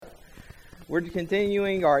We're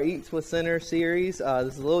continuing our Eats with Sinners series.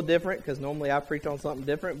 This is a little different because normally I preach on something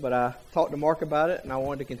different, but I talked to Mark about it and I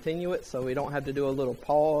wanted to continue it so we don't have to do a little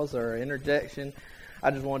pause or interjection.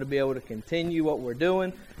 I just wanted to be able to continue what we're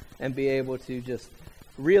doing and be able to just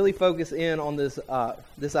really focus in on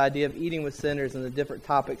this idea of eating with sinners and the different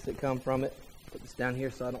topics that come from it. Put this down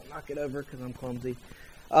here so I don't knock it over because I'm clumsy.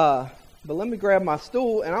 But let me grab my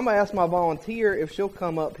stool and I'm going to ask my volunteer if she'll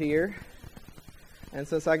come up here. And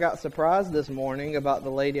since I got surprised this morning about the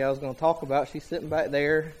lady I was going to talk about, she's sitting back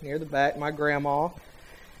there near the back, my grandma.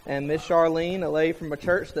 And Miss Charlene, a lady from a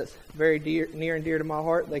church that's very near and dear to my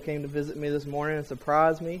heart. They came to visit me this morning and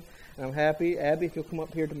surprised me. And I'm happy. Abby, if you'll come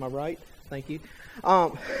up here to my right. Thank you.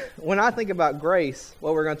 When I think about grace,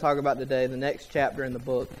 what we're going to talk about today, the next chapter in the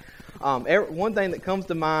book, one thing that comes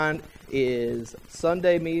to mind is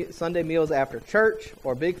Sunday meals after church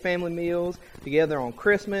or big family meals together on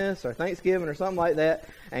Christmas or Thanksgiving or something like that.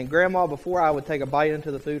 And Grandma, before I would take a bite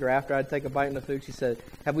into the food or after I'd take a bite into the food, she said,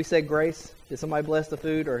 "Have we said grace? Did somebody bless the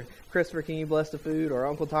food?" Or, "Christopher, can you bless the food?" Or,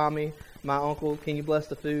 "Uncle Tommy, my uncle, can you bless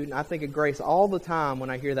the food?" And I think of grace all the time when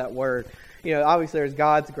I hear that word. You know, obviously there's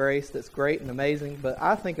God's grace that's great and amazing, but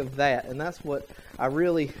I think of that, and that's what I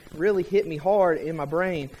really hit me hard in my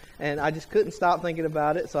brain, and I just couldn't stop thinking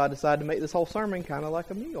about it, so I decided to make this whole sermon kind of like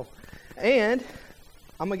a meal. And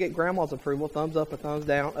I'm going to get Grandma's approval, thumbs up or thumbs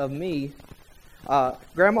down, of me.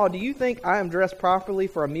 Grandma, do you think I am dressed properly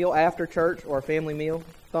for a meal after church or a family meal?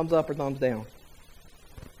 Thumbs up or thumbs down?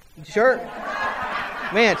 Sure?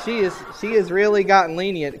 Man, she has really gotten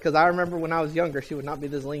lenient, because I remember when I was younger, she would not be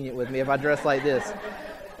this lenient with me if I dressed like this.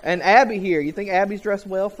 And Abby here, you think Abby's dressed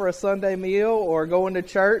well for a Sunday meal or going to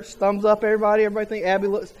church? Thumbs up, everybody. Everybody think Abby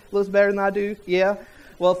looks better than I do? Yeah?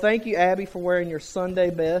 Well, thank you, Abby, for wearing your Sunday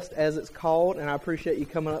best, as it's called, and I appreciate you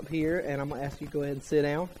coming up here, and I'm going to ask you to go ahead and sit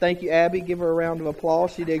down. Thank you, Abby. Give her a round of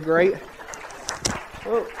applause. She did great.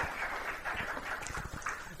 Whoa.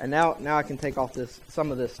 And now I can take off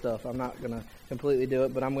some of this stuff. I'm not going to completely do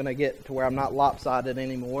it, but I'm going to get to where I'm not lopsided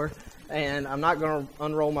anymore. And I'm not going to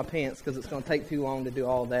unroll my pants because it's going to take too long to do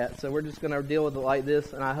all that. So we're just going to deal with it like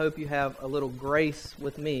this, and I hope you have a little grace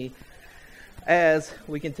with me as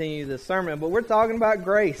we continue this sermon. But we're talking about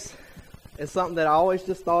grace. It's something that I always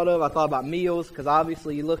just thought of. I thought about meals because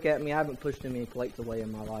obviously you look at me, I haven't pushed any plates away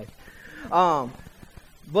in my life.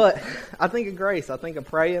 But I think of grace. I think of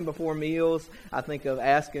praying before meals. I think of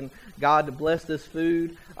asking God to bless this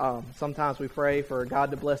food. Sometimes we pray for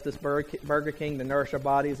God to bless this Burger King to nourish our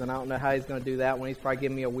bodies, and I don't know how He's going to do that when He's probably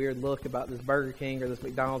giving me a weird look about this Burger King or this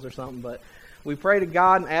McDonald's or something. But we pray to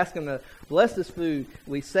God and ask Him to bless this food.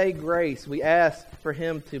 We say grace. We ask for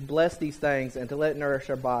Him to bless these things and to let it nourish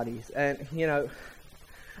our bodies. And, you know,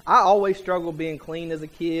 I always struggled being clean as a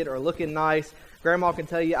kid or looking nice. Grandma can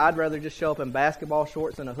tell you I'd rather just show up in basketball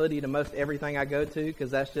shorts and a hoodie to most everything I go to, because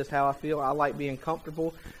that's just how I feel. I like being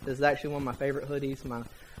comfortable. This is actually one of my favorite hoodies.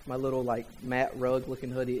 My little like matte rug looking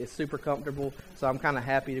hoodie is super comfortable, so I'm kind of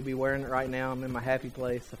happy to be wearing it right now. I'm in my happy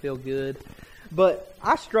place. I feel good. But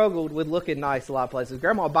I struggled with looking nice a lot of places.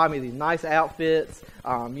 Grandma would buy me these nice outfits,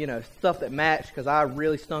 stuff that matched, because I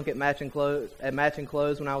really stunk at matching clothes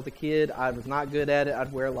when I was a kid. I was not good at it.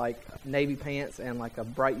 I'd wear like navy pants and like a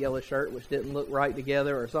bright yellow shirt, which didn't look right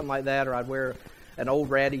together, or something like that. Or I'd wear an old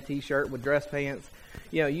ratty T-shirt with dress pants.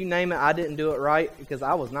 You know, you name it, I didn't do it right because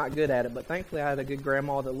I was not good at it. But thankfully, I had a good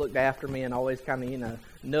grandma that looked after me and always kind of,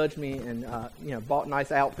 nudged me and, bought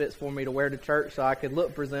nice outfits for me to wear to church so I could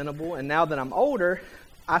look presentable. And now that I'm older,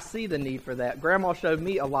 I see the need for that. Grandma showed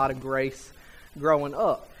me a lot of grace growing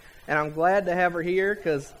up. And I'm glad to have her here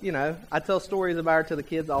because, I tell stories about her to the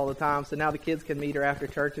kids all the time. So now the kids can meet her after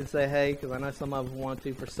church and say hey, because I know some of them wanted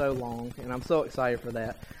to for so long. And I'm so excited for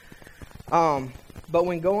that. But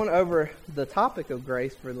when going over the topic of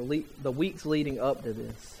grace for the weeks leading up to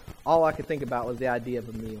this, all I could think about was the idea of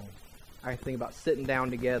a meal. I could think about sitting down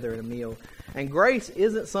together at a meal. And grace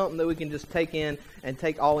isn't something that we can just take in and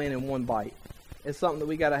take all in one bite. It's something that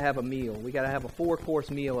we got to have a meal. We got to have a 4-course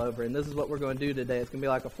meal over, and this is what we're going to do today. It's going to be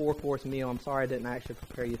like a 4-course meal. I'm sorry I didn't actually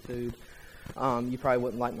prepare you food. You probably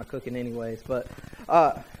wouldn't like my cooking anyways, but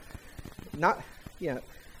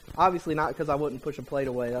obviously not because I wouldn't push a plate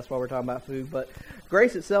away. That's why we're talking about food. But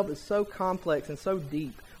grace itself is so complex and so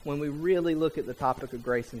deep when we really look at the topic of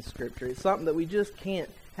grace in Scripture. It's something that we just can't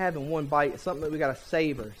have in one bite. It's something that we got to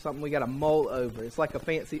savor, something we got to mull over. It's like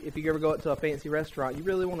if you ever go up to a fancy restaurant, you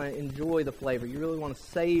really want to enjoy the flavor. You really want to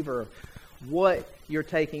savor what you're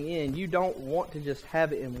taking in. You don't want to just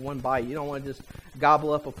have it in one bite. You don't want to just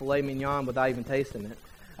gobble up a filet mignon without even tasting it.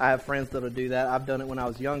 I have friends that'll do that. I've done it when I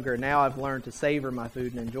was younger. Now I've learned to savor my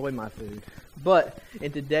food and enjoy my food. But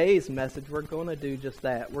in today's message, we're going to do just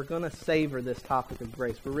that. We're going to savor this topic of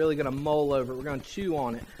grace. We're really going to mull over it. We're going to chew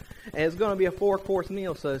on it. And it's going to be a 4-course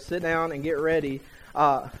meal, so sit down and get ready.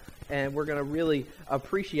 And we're going to really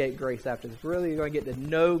appreciate grace after this. We're really going to get to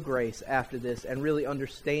know grace after this and really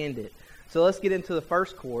understand it. So let's get into the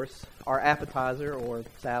first course, our appetizer or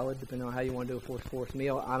salad, depending on how you want to do a 4-course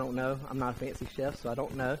meal. I don't know. I'm not a fancy chef, so I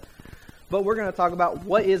don't know. But we're going to talk about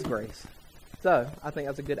what is grace. So I think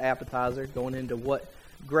that's a good appetizer going into what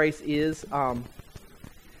grace is.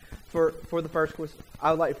 For the first course,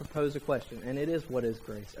 I would like to propose a question, and it is, what is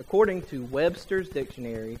grace? According to Webster's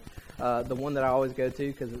Dictionary, the one that I always go to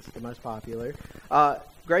because it's the most popular,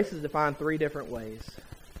 grace is defined 3 different ways.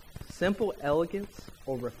 Simple elegance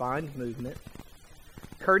or refined movement,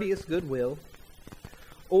 courteous goodwill,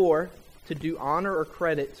 or to do honor or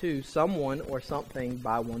credit to someone or something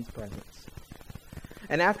by one's presence.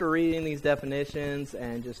 And after reading these definitions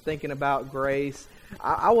and just thinking about grace,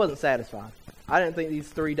 I wasn't satisfied. I didn't think these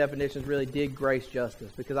 3 definitions really did grace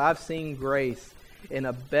justice, because I've seen grace in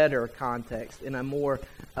a better context, in a more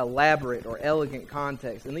elaborate or elegant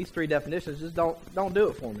context. And these 3 definitions just don't do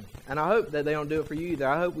it for me. And I hope that they don't do it for you either.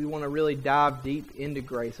 I hope we want to really dive deep into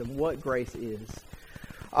grace and what grace is.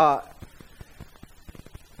 I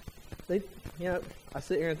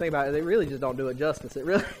sit here and think about it. They really just don't do it justice. It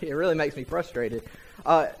really makes me frustrated.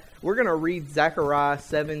 We're going to read Zechariah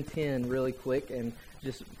 7:10 really quick, and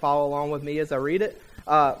just follow along with me as I read it.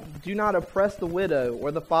 Do not oppress the widow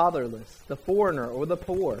or the fatherless, the foreigner or the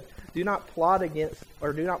poor. Do not plot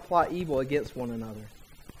evil against one another.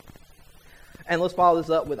 And let's follow this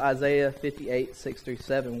up with Isaiah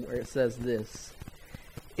 58:6-7, where it says this: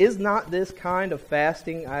 Is not this kind of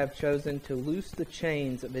fasting I have chosen, to loose the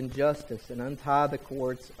chains of injustice and untie the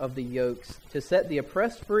cords of the yokes, to set the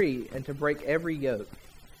oppressed free and to break every yoke?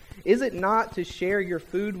 Is it not to share your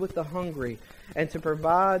food with the hungry, and to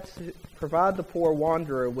provide the poor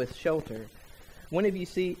wanderer with shelter? When you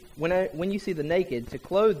see the naked, to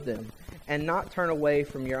clothe them, and not turn away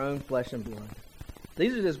from your own flesh and blood.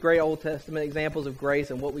 These are just great Old Testament examples of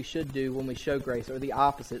grace and what we should do when we show grace, or the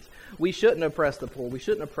opposites. We shouldn't oppress the poor. We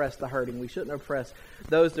shouldn't oppress the hurting. We shouldn't oppress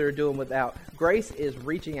those that are doing without. Grace is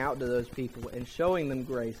reaching out to those people and showing them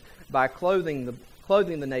grace by clothing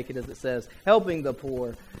the naked, as it says, helping the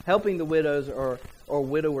poor, helping the widows or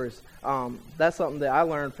widowers. That's something that I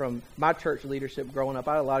learned from my church leadership growing up.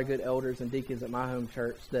 I had a lot of good elders and deacons at my home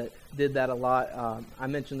church that did that a lot. I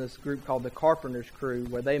mentioned this group called the Carpenter's Crew,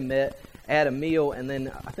 where they met at a meal, and then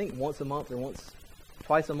I think once a month or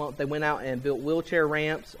twice a month they went out and built wheelchair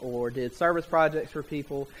ramps or did service projects for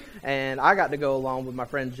people. And I got to go along with my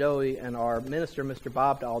friend Joey and our minister, Mr.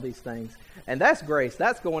 Bob, to all these things. And that's grace.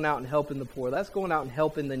 That's going out and helping the poor. That's going out and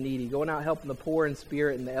helping the needy, going out and helping the poor in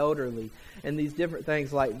spirit and the elderly, and these different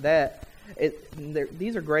things like that.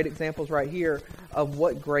 These are great examples right here of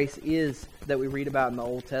what grace is that we read about in the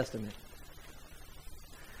Old Testament.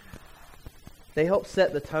 They help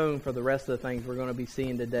set the tone for the rest of the things we're going to be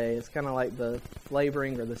seeing today. It's kind of like the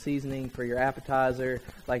flavoring or the seasoning for your appetizer.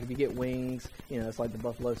 Like if you get wings, it's like the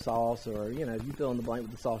buffalo sauce, or you fill in the blank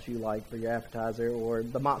with the sauce you like for your appetizer, or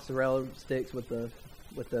the mozzarella sticks with the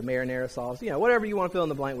marinara sauce. Whatever you want to fill in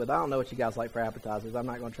the blank with. I don't know what you guys like for appetizers. I'm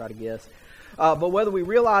not going to try to guess. But whether we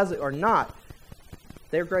realize it or not,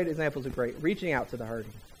 they're great examples of reaching out to the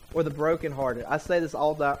hurting or the brokenhearted. I say this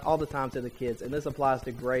all the time to the kids, and this applies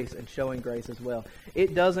to grace and showing grace as well.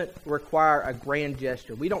 It doesn't require a grand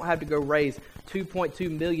gesture. We don't have to go raise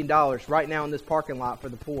 $2.2 million right now in this parking lot for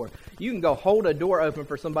the poor. You can go hold a door open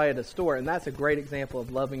for somebody at a store, and that's a great example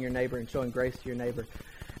of loving your neighbor and showing grace to your neighbor,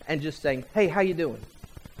 and just saying, hey, how you doing?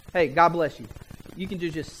 Hey, God bless you. You can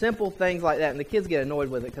do just simple things like that, and the kids get annoyed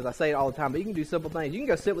with it because I say it all the time, but you can do simple things. You can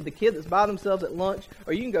go sit with the kid that's by themselves at lunch,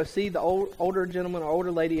 or you can go see the older gentleman or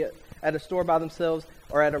older lady at a store by themselves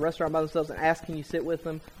or at a restaurant by themselves and ask, can you sit with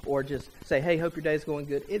them? Or just say, hey, hope your day's going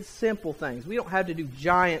good. It's simple things. We don't have to do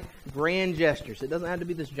giant, grand gestures. It doesn't have to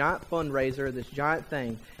be this giant fundraiser, this giant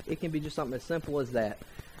thing. It can be just something as simple as that.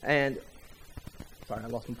 And, sorry, I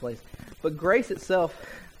lost my place. But grace itself,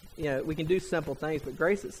 we can do simple things, but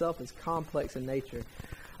grace itself is complex in nature.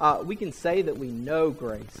 We can say that we know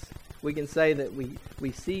grace. We can say that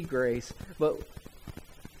we see grace, but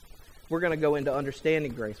we're going to go into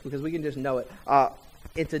understanding grace because we can just know it.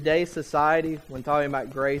 In today's society, when talking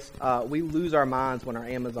about grace, we lose our minds when our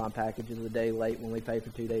Amazon package is a day late when we pay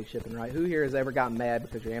for 2 days shipping, right? Who here has ever gotten mad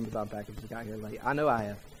because your Amazon package has got here late? I know I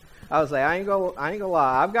have. I would say, I ain't gonna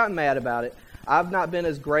lie, I've gotten mad about it. I've not been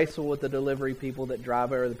as graceful with the delivery people that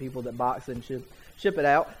drive it or the people that box it and ship it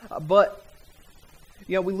out. But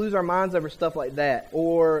We lose our minds over stuff like that.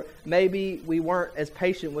 Or maybe we weren't as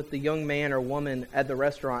patient with the young man or woman at the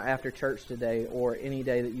restaurant after church today, or any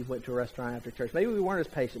day that you went to a restaurant after church. Maybe we weren't as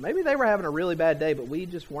patient. Maybe they were having a really bad day, but we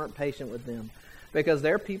just weren't patient with them. Because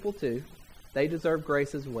they're people too. They deserve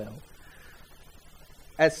grace as well.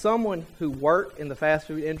 As someone who worked in the fast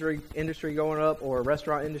food industry growing up, or a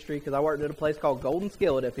restaurant industry, because I worked at a place called Golden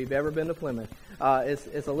Skillet, if you've ever been to Plymouth.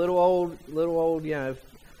 It's a little old,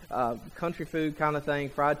 country food kind of thing,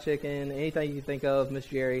 fried chicken, anything you can think of. Miss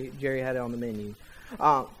Jerry had it on the menu.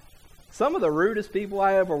 Some of the rudest people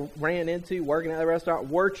I ever ran into working at the restaurant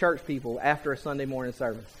were church people after a Sunday morning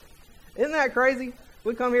service. Isn't that crazy?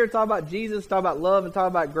 We come here to talk about Jesus, talk about love, and talk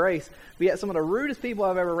about grace, but yet some of the rudest people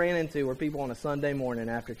I've ever ran into were people on a Sunday morning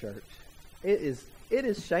after church. It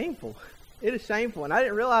is shameful. It is shameful, and I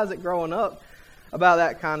didn't realize it growing up about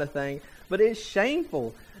that kind of thing, but it's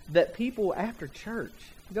shameful that people after church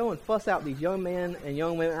go and fuss out these young men and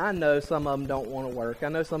young women. I know some of them don't want to work. I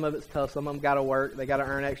know some of it's tough. Some of them got to work. They got to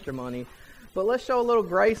earn extra money. But let's show a little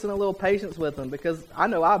grace and a little patience with them, because I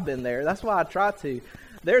know I've been there. That's why I try to.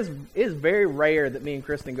 It's very rare that me and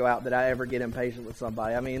Kristen go out that I ever get impatient with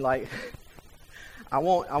somebody. I mean, like, I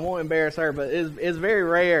won't embarrass her, but it's very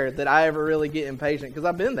rare that I ever really get impatient, because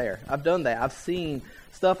I've been there. I've done that. I've seen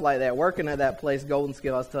stuff like that. Working at that place, Golden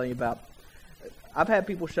Skill, I was telling you about, I've had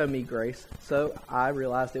people show me grace, so I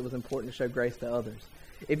realized it was important to show grace to others.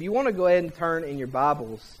 If you want to go ahead and turn in your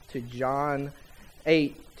Bibles to John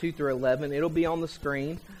 8, 2 through 11, it'll be on the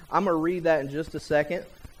screen. I'm going to read that in just a second,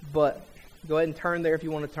 but go ahead and turn there if you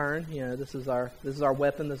want to turn. This is our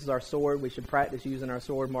weapon. This is our sword. We should practice using our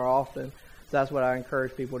sword more often. So that's what I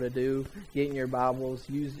encourage people to do. Get in your Bibles.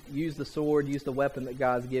 Use the sword. Use the weapon that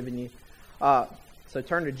God's given you. So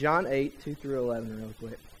turn to John 8, 2 through 11 real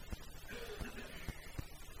quick.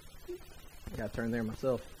 I got to turn there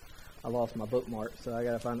myself. I lost my bookmark, so I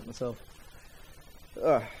got to find it myself.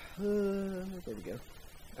 There we go.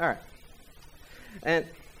 All right. And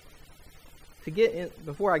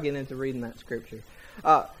before I get into reading that scripture,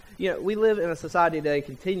 we live in a society today,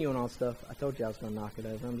 continuing on stuff. I told you I was going to knock it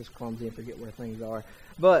over. I'm just clumsy and forget where things are.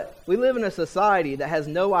 But we live in a society that has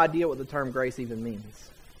no idea what the term grace even means.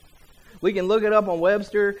 We can look it up on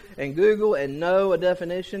Webster and Google and know a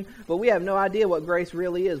definition, but we have no idea what grace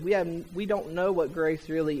really is. We don't know what grace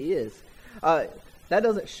really is. That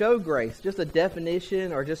doesn't show grace. Just a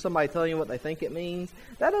definition or just somebody telling you what they think it means,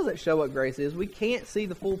 that doesn't show what grace is. We can't see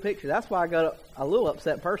the full picture. That's why I got a little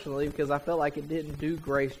upset personally, because I felt like it didn't do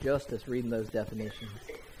grace justice reading those definitions.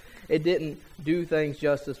 It didn't do things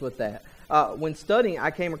justice with that. When studying,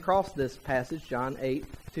 I came across this passage, John 8,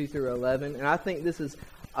 2 through 11, and I think this is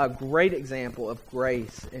a great example of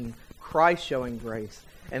grace and Christ showing grace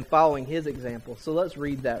and following his example. So let's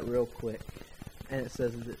read that real quick. And it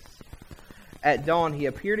says this. At dawn, he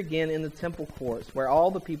appeared again in the temple courts, where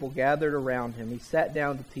all the people gathered around him. He sat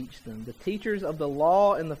down to teach them. The teachers of the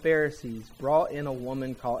law and the Pharisees brought in a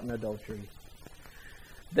woman caught in adultery.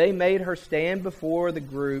 They made her stand before the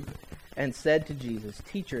group and said to Jesus,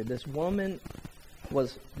 "Teacher, this woman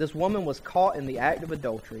was caught in the act of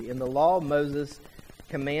adultery. In the law of Moses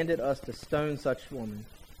commanded us to stone such women.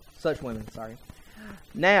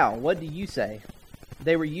 Now, what do you say?"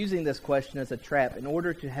 They were using this question as a trap in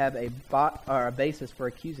order to have a basis for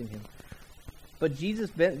accusing him. But Jesus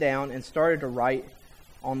bent down and started to write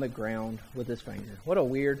on the ground with his finger. What a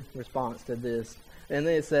weird response to this. And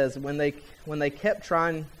then it says, when they kept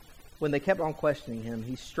on questioning him,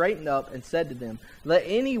 he straightened up and said to them, "Let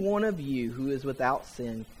any one of you who is without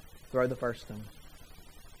sin throw the first stone."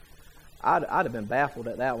 I'd have been baffled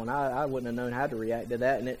at that one. I wouldn't have known how to react to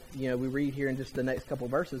that. And we read here in just the next couple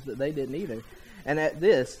of verses that they didn't either. And at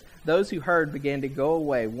this, those who heard began to go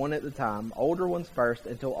away one at a time, older ones first,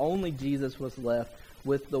 until only Jesus was left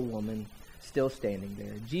with the woman still standing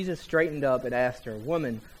there. Jesus straightened up and asked her,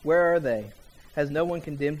 "Woman, where are they? Has no one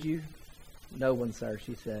condemned you?" "No one, sir,"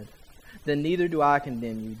 she said. "Then neither do I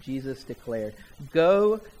condemn you," Jesus declared.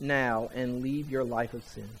 "Go now and leave your life of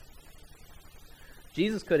sin."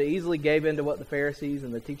 Jesus could have easily gave in to what the Pharisees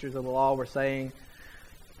and the teachers of the law were saying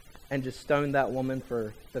and just stoned that woman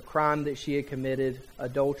for the crime that she had committed,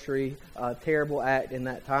 adultery, a terrible act in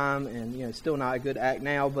that time, and still not a good act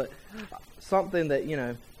now, but something that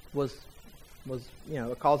was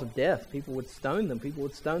a cause of death. People would stone them. People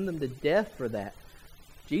would stone them to death for that.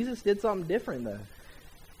 Jesus did something different though.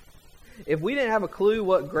 If we didn't have a clue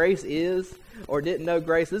what grace is or didn't know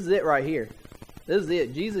grace, this is it right here. This is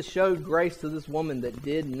it. Jesus showed grace to this woman that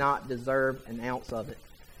did not deserve an ounce of it.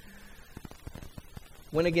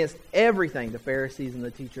 Went against everything the Pharisees and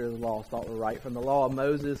the teachers of the law thought were right, from the law of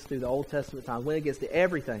Moses through the Old Testament times. Went against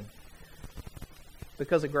everything.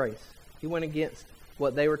 because of grace. He went against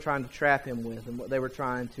what they were trying to trap him with and what they were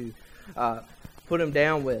trying to put him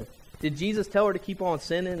down with. Did Jesus tell her to keep on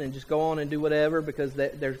sinning and just go on and do whatever because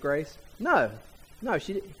there's grace? No.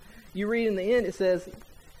 You read in the end, it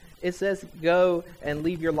says, go and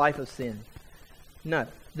leave your life of sin. No.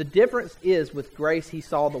 The difference is with grace, he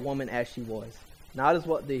saw the woman as she was. Not as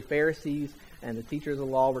what the Pharisees and the teachers of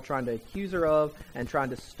the law were trying to accuse her of and trying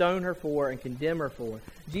to stone her for and condemn her for.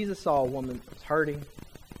 Jesus saw a woman that was hurting,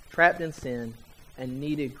 trapped in sin, and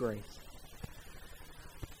needed grace.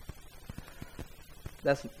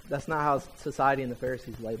 That's not how society and the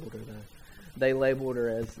Pharisees labeled her, though. They labeled her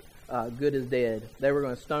as good as dead. They were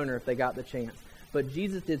going to stone her if they got the chance. But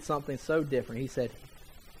Jesus did something so different. He said,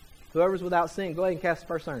 whoever's without sin, go ahead and cast the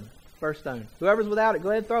first stone. Whoever's without it, go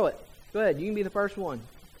ahead and throw it. Go ahead, you can be the first one.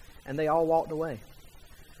 And they all walked away.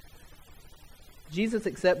 Jesus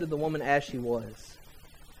accepted the woman as she was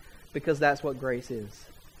because that's what grace is.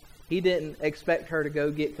 He didn't expect her to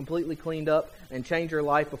go get completely cleaned up and change her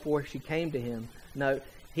life before she came to him. No,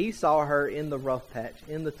 he saw her in the rough patch,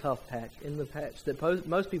 in the tough patch, in the patch that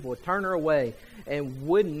most people would turn her away and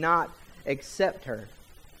would not accept her.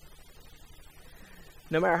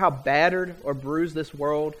 No matter how battered or bruised this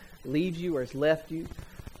world leaves you or has left you,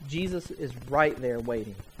 Jesus is right there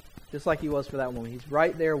waiting. Just like he was for that woman. He's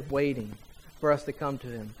right there waiting for us to come to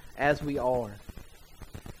him as we are.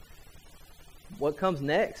 What comes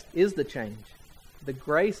next is the change. The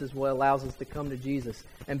grace is what allows us to come to Jesus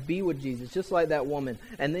and be with Jesus, just like that woman.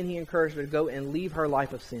 And then he encouraged her to go and leave her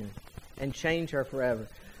life of sin and change her forever.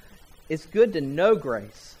 It's good to know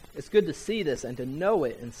grace. It's good to see this and to know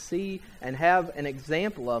it and see and have an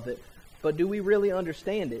example of it. But do we really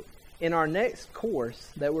understand it? In our next course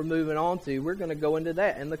that we're moving on to, we're going to go into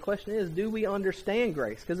that. And the question is, do we understand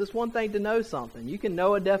grace? Because it's one thing to know something. You can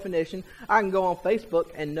know a definition. I can go on Facebook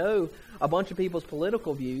and know a bunch of people's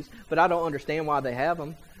political views, but I don't understand why they have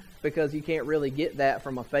them. Because you can't really get that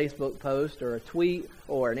from a Facebook post or a tweet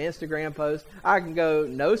or an Instagram post. I can go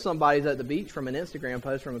know somebody's at the beach from an Instagram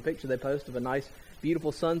post, from a picture they post of a nice,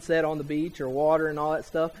 beautiful sunset on the beach or water and all that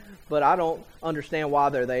stuff. But I don't understand why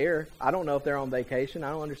they're there. I don't know if they're on vacation.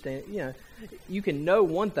 I don't understand. You can know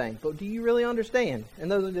one thing, but do you really understand? And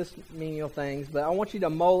those are just menial things. But I want you to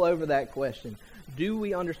mull over that question. Do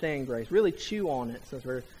we understand grace? Really chew on it, since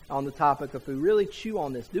we're on the topic of food. Really chew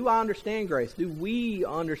on this. Do I understand grace? Do we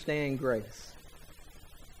understand grace?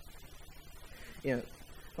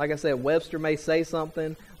 Like I said, Webster may say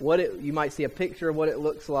something. You might see a picture of what it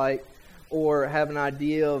looks like, or have an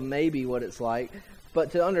idea of maybe what it's like.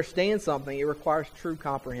 But to understand something, it requires true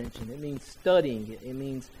comprehension. It means studying it. It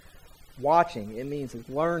means watching. It means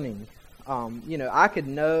learning. I could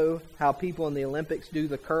know how people in the Olympics do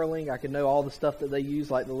the curling. I could know all the stuff that they use,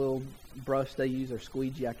 like the little brush they use or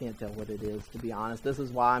squeegee. I can't tell what it is, to be honest. This is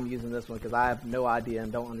why I'm using this one, because I have no idea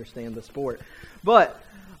and don't understand the sport. But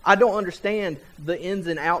I don't understand the ins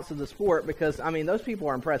and outs of the sport because, those people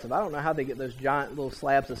are impressive. I don't know how they get those giant little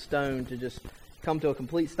slabs of stone to just come to a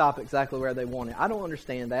complete stop exactly where they want it. I don't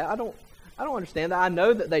understand that. I don't understand that. I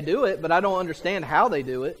know that they do it, but I don't understand how they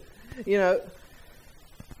do it.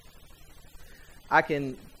 I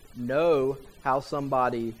can know how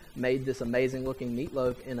somebody made this amazing looking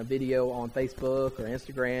meatloaf in a video on Facebook or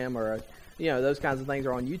Instagram or those kinds of things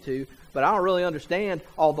are on YouTube, but I don't really understand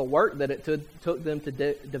all the work that it took them to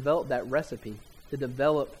develop that recipe, to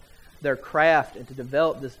develop their craft, and to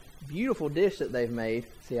develop this beautiful dish that they've made.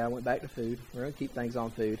 See, I went back to food. We're going to keep things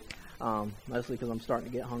on food, mostly because I'm starting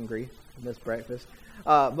to get hungry from this breakfast.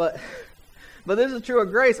 But this is true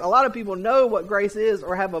of grace. A lot of people know what grace is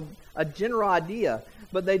or have a general idea,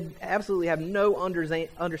 but they absolutely have no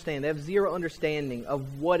understanding. They have zero understanding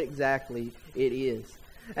of what exactly it is.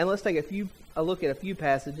 And let's take a look at a few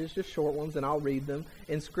passages, just short ones, and I'll read them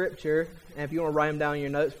in Scripture. And if you want to write them down in your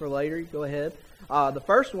notes for later, go ahead. The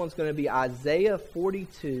first one's going to be Isaiah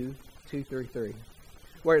 42, 2-3,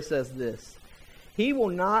 where it says this: He will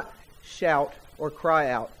not shout or cry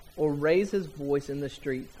out or raise his voice in the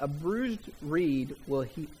streets. A bruised reed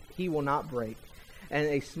he will not break, and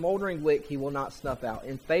a smoldering wick he will not snuff out.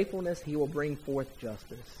 In faithfulness he will bring forth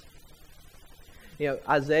justice.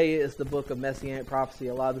 Isaiah is the book of Messianic prophecy.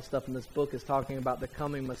 A lot of the stuff in this book is talking about the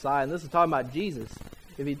coming Messiah, and this is talking about Jesus.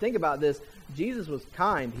 If you think about this, Jesus was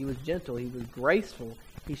kind, he was gentle, he was graceful.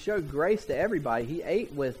 He showed grace to everybody. He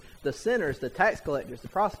ate with the sinners, the tax collectors, the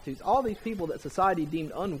prostitutes, all these people that society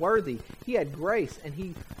deemed unworthy. He had grace, and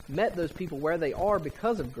he met those people where they are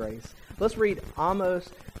because of grace. Let's read Amos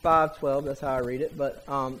 5:12. That's how I read it, but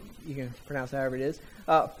you can pronounce it however it is.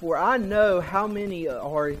 For I know how many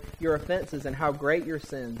are your offenses and how great your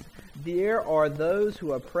sins. There are those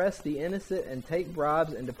who oppress the innocent and take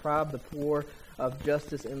bribes and deprive the poor of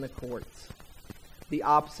justice in the courts. The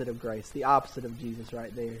opposite of grace, the opposite of Jesus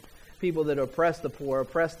right there. People that oppress the poor,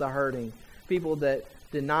 oppress the hurting, people that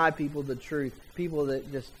deny people the truth, people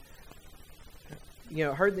that just,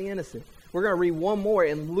 hurt the innocent. We're going to read one more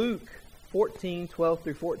in Luke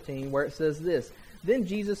 14:12-14, where it says this. Then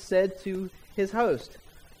Jesus said to his host,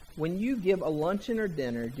 when you give a luncheon or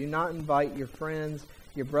dinner, do not invite your friends,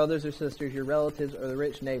 your brothers or sisters, your relatives, or the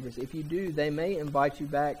rich neighbors. If you do, they may invite you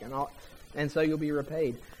back, and so you'll be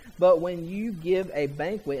repaid. But when you give a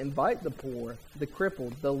banquet, invite the poor, the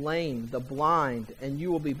crippled, the lame, the blind, and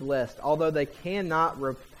you will be blessed. Although they cannot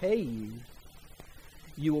repay you,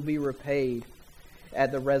 you will be repaid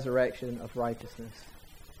at the resurrection of righteousness.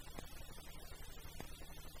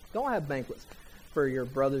 Don't have banquets for your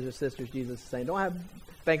brothers or sisters, Jesus is saying. Don't have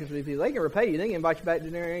banquets for these people. They can repay you. They can invite you back to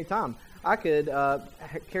dinner any time. I could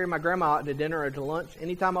carry my grandma out to dinner or to lunch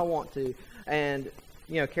anytime I want to, and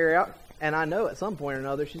carry out. And I know at some point or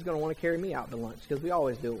another she's going to want to carry me out to lunch, because we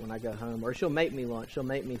always do it when I go home. Or she'll make me lunch. She'll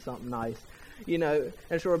make me something nice, and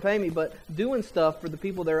she'll repay me. But doing stuff for the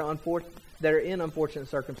people that are in unfortunate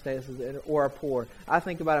circumstances or are poor. I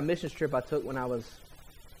think about a missions trip I took when I was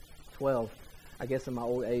 12. I guess in my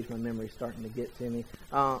old age, my memory's starting to get to me,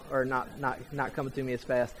 or not coming to me as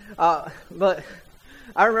fast. But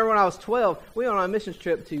I remember when I was 12, we went on a missions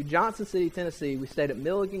trip to Johnson City, Tennessee. We stayed at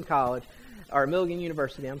Milligan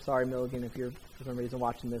University. I'm sorry, Milligan, if you're for some reason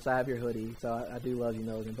watching this. I have your hoodie, so I do love you,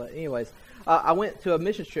 Milligan. But anyways, I went to a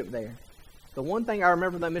missions trip there. The one thing I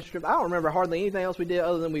remember from that mission trip, I don't remember hardly anything else we did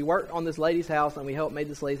other than we worked on this lady's house and we helped make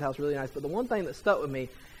this lady's house really nice. But the one thing that stuck with me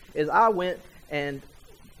is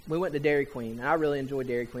we went to Dairy Queen, and I really enjoy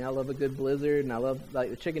Dairy Queen. I love a good Blizzard, and I love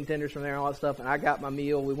the chicken tenders from there and all that stuff. And I got my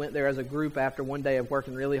meal. We went there as a group after one day of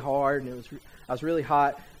working really hard, and I was really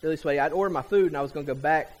hot, really sweaty. I'd ordered my food, and I was going to go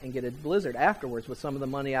back and get a Blizzard afterwards with some of the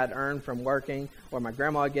money I'd earned from working, or my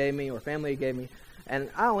grandma gave me, or family gave me. And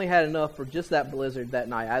I only had enough for just that Blizzard that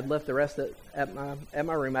night. I'd left the rest at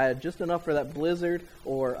my room. I had just enough for that Blizzard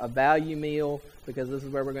or a value meal, because this is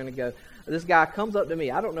where we're going to go. This guy comes up to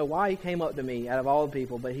me. I don't know why he came up to me out of all the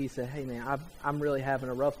people, but he said, hey, man, I'm really having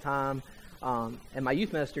a rough time. And my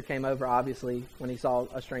youth minister came over, obviously, when he saw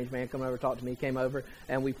a strange man come over to talk to me. He came over,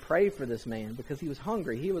 and we prayed for this man because he was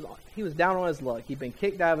hungry. He was down on his luck. He'd been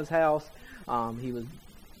kicked out of his house. He was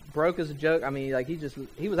broke as a joke. I mean,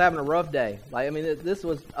 he was having a rough day. This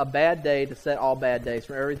was a bad day to set all bad days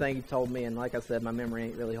from everything he told me. And like I said, my memory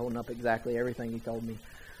ain't really holding up exactly everything he told me.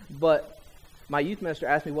 But my youth minister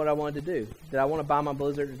asked me what I wanted to do. Did I want to buy my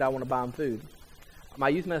Blizzard, or did I want to buy him food? My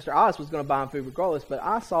youth minister, Oz, was going to buy him food regardless, but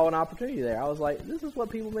I saw an opportunity there. I was like, this is what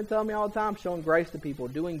people have been telling me all the time, showing grace to people,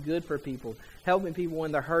 doing good for people, helping people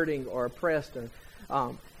when they're hurting or oppressed or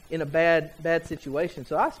in a bad situation.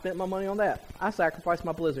 So I spent my money on that. I sacrificed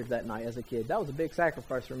my Blizzard that night as a kid. That was a big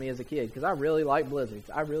sacrifice for me as a kid, because I really like Blizzards.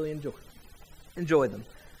 I really enjoy them.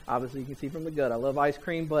 Obviously, you can see from the gut, I love ice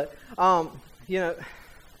cream, but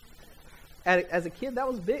as a kid, that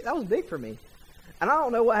was big. That was big for me. And I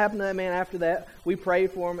don't know what happened to that man after that. We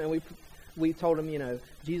prayed for him, and we told him,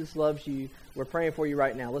 Jesus loves you. We're praying for you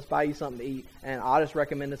right now. Let's buy you something to eat. And I just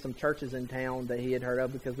recommended some churches in town that he had heard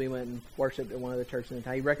of, because we went and worshiped at one of the churches in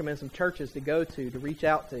town. He recommended some churches to go to reach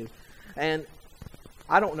out to. And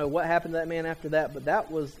I don't know what happened to that man after that, but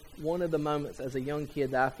that was one of the moments as a young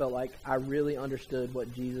kid that I felt like I really understood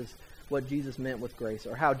what Jesus meant with grace,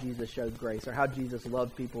 or how Jesus showed grace, or how Jesus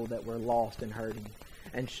loved people that were lost and hurting,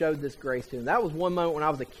 and showed this grace to them. That was one moment when I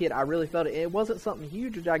was a kid. I really felt it. It wasn't something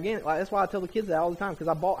huge or gigantic. That's why I tell the kids that all the time, because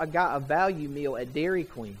I got a value meal at Dairy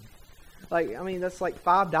Queen. That's like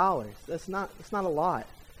 $5. It's not a lot.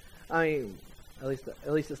 I mean, at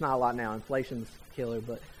least it's not a lot now. Inflation's killer,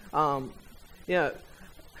 but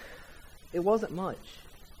it wasn't much.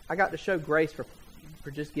 I got to show grace for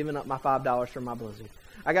just giving up my $5 for my Blizzard.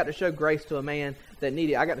 I got to show grace to a man that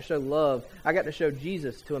needed it. I got to show love. I got to show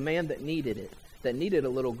Jesus to a man that needed it, that needed a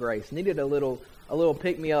little grace, needed a little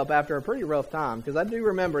pick-me-up after a pretty rough time. Because I do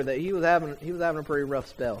remember that he was having a pretty rough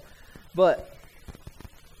spell. But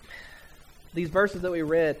these verses that we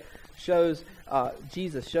read shows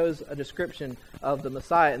Jesus, shows a description of the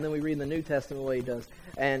Messiah, and then we read in the New Testament what he does.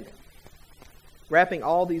 And wrapping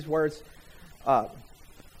all these words up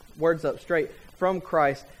straight from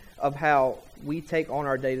Christ of how we take on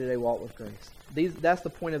our day-to-day walk with grace. That's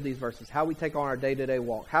the point of these verses, how we take on our day-to-day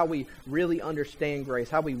walk, how we really understand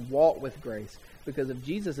grace, how we walk with grace. Because of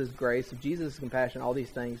Jesus' grace, of Jesus' compassion, all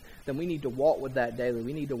these things, then we need to walk with that daily.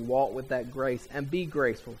 We need to walk with that grace and be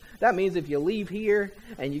graceful. That means if you leave here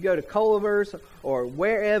and you go to Culver's or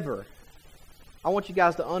wherever, I want you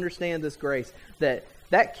guys to understand this grace,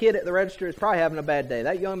 that kid at the register is probably having a bad day.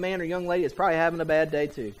 That young man or young lady is probably having a bad day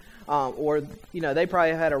too. Or they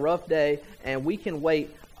probably had a rough day, and we can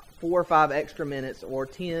wait 4 or 5 extra minutes or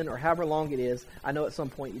 10 or however long it is. I know at some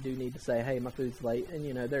point you do need to say, hey, my food's late,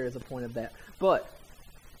 and there is a point of that. But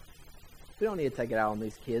we don't need to take it out on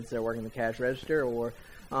these kids that are working the cash register, or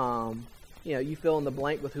you fill in the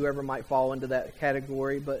blank with whoever might fall into that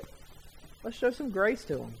category. But let's show some grace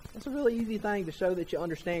to them. That's a really easy thing to show that you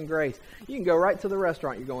understand grace. You can go right to the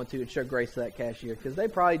restaurant you're going to and show grace to that cashier, because they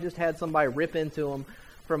probably just had somebody rip into them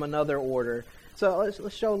from another order. So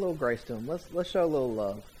let's show a little grace to them. Let's show a little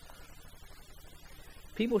love.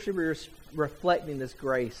 People should be reflecting this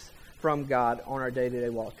grace from God on our day-to-day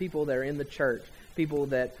walk. People that are in the church, people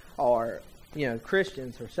that are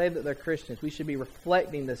Christians or say that they're Christians, we should be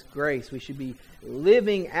reflecting this grace. We should be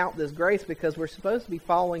living out this grace, because we're supposed to be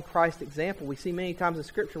following Christ's example. We see many times in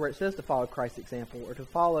Scripture where it says to follow Christ's example, or to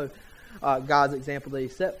follow God's example that He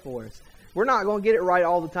set for us. We're not going to get it right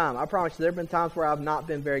all the time. I promise you, there have been times where I've not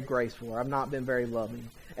been very graceful, or I've not been very loving.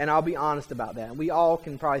 And I'll be honest about that. We all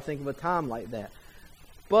can probably think of a time like that.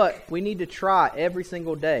 But we need to try every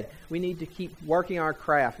single day. We need to keep working our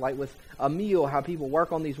craft, like with a meal, how people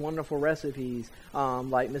work on these wonderful recipes.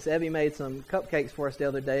 Like Miss Evie made some cupcakes for us the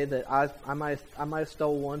other day that I might have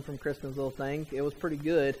stole one from Kristen's little thing. It was pretty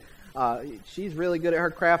good. She's really good at her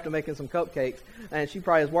craft of making some cupcakes, and she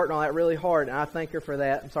probably has worked on that really hard, and I thank her for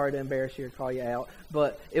that. I'm sorry to embarrass you or call you out,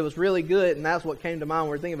 but it was really good, and that's what came to mind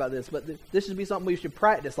when we were thinking about this. But this should be something we should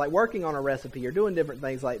practice, like working on a recipe or doing different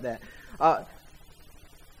things like that.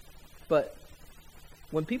 But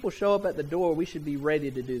when people show up at the door, we should be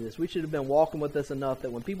ready to do this. We should have been walking with us enough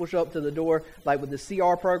that when people show up to the door, like with the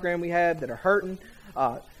CR program we have, that are hurting,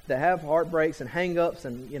 that have heartbreaks and hang-ups,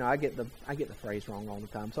 and I get the phrase wrong all the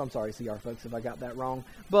time, so I'm sorry, CR folks, if I got that wrong.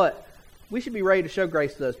 But we should be ready to show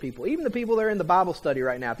grace to those people. Even the people that are in the Bible study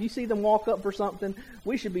right now, if you see them walk up for something,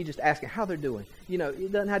 we should be just asking how they're doing.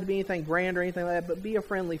 It doesn't have to be anything grand or anything like that, but be a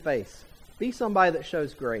friendly face. Be somebody that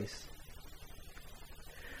shows grace.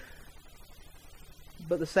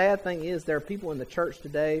 But the sad thing is, there are people in the church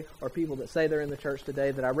today, or people that say they're in the church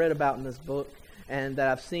today, that I read about in this book and that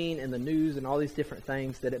I've seen in the news and all these different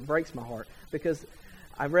things, that it breaks my heart. Because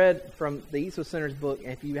I read from the Eastwood Center's book,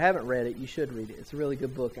 and if you haven't read it, you should read it. It's a really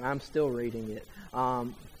good book, and I'm still reading it.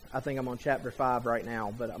 I think I'm on chapter 5 right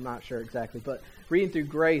now, but I'm not sure exactly. But reading through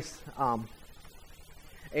Grace,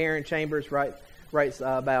 Aaron Chambers writes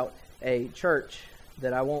about a church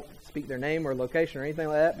that I won't speak their name or location or anything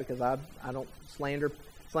like that, because I don't slander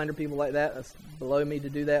people like that. It's below me to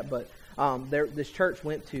do that. But this church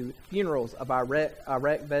went to funerals of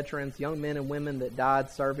Iraq veterans, young men and women that died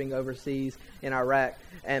serving overseas in Iraq.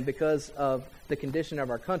 And because of the condition of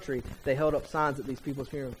our country, they held up signs at these people's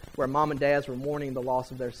funerals where mom and dads were mourning the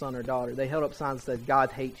loss of their son or daughter. They held up signs that said,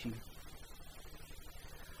 God hates you.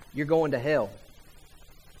 You're going to hell.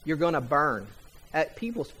 You're going to burn. At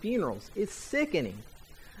people's funerals. It's sickening.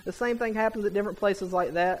 The same thing happens at different places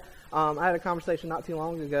like that. I had a conversation not too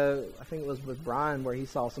long ago, I think it was with Brian, where he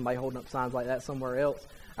saw somebody holding up signs like that somewhere else.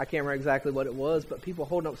 I can't remember exactly what it was, but people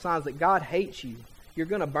holding up signs that God hates you. You're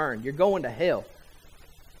going to burn. You're going to hell.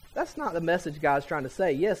 That's not the message God's trying to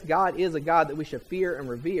say. Yes, God is a God that we should fear and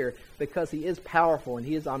revere, because He is powerful and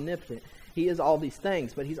He is omnipotent. He is all these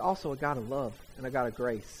things, but He's also a God of love and a God of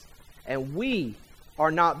grace. And we are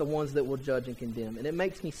not the ones that will judge and condemn. And it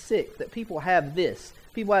makes me sick that people have this.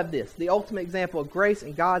 People have this, the ultimate example of grace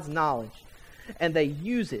and God's knowledge, and they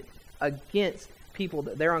use it against people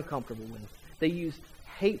that they're uncomfortable with. They use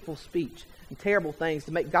hateful speech and terrible things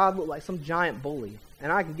to make God look like some giant bully.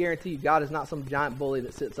 And I can guarantee you, God is not some giant bully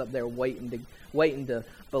that sits up there waiting to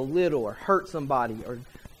belittle or hurt somebody or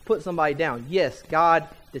put somebody down. Yes, God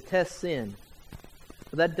detests sin,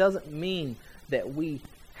 but that doesn't mean that we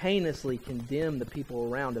heinously condemn the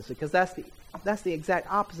people around us, because that's the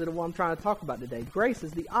exact opposite of what I'm trying to talk about today. Grace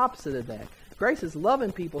is the opposite of that. Grace is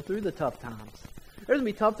loving people through the tough times. There's going to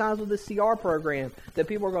be tough times with this CR program that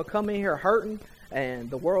people are going to come in here hurting, and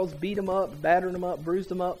the world's beat them up, battered them up, bruised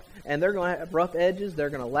them up, and they're going to have rough edges. They're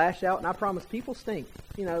going to lash out, and I promise people stink.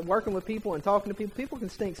 Working with people and talking to people can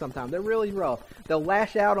stink sometimes. They're really rough. They'll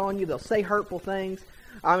lash out on you. They'll say hurtful things.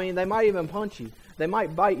 They might even punch you. They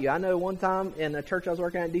might bite you. I know one time in a church I was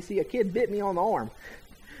working at in D.C., a kid bit me on the arm.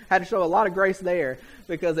 Had to show a lot of grace there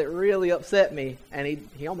because it really upset me, and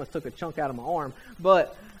he almost took a chunk out of my arm.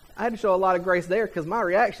 But I had to show a lot of grace there because my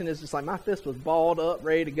reaction is just like my fist was balled up,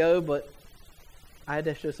 ready to go, but I had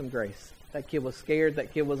to show some grace. That kid was scared,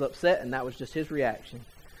 that kid was upset, and that was just his reaction.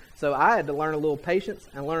 So I had to learn a little patience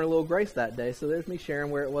and learn a little grace that day. So there's me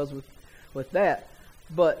sharing where it was with that.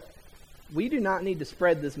 But we do not need to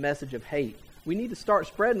spread this message of hate. We need to start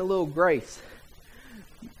spreading a little grace.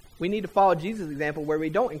 We need to follow Jesus' example where we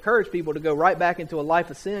don't encourage people to go right back into a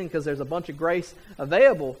life of sin because there's a bunch of grace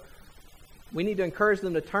available. We need to encourage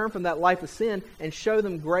them to turn from that life of sin and show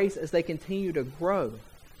them grace as they continue to grow.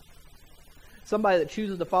 Somebody that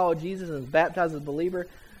chooses to follow Jesus and is baptized as a believer,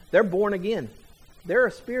 they're born again. They're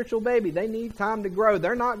a spiritual baby. They need time to grow.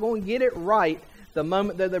 They're not going to get it right the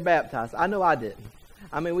moment that they're baptized. I know I didn't.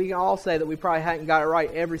 I mean, we can all say that we probably hadn't got it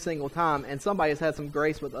right every single time, and somebody has had some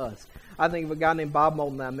grace with us. I think of a guy named Bob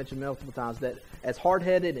Molden that I mentioned multiple times, that as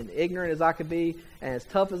hard-headed and ignorant as I could be, and as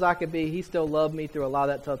tough as I could be, he still loved me through a lot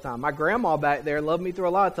of that tough time. My grandma back there loved me through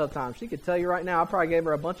a lot of tough times. She could tell you right now, I probably gave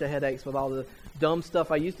her a bunch of headaches with all the dumb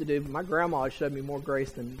stuff I used to do, but my grandma has showed me more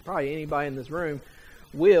grace than probably anybody in this room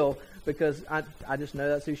will, because I just know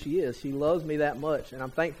that's who she is. She loves me that much, and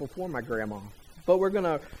I'm thankful for my grandma. But we're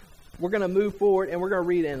gonna move forward, and we're gonna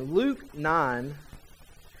read in Luke 9,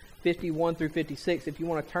 51 through 56. If you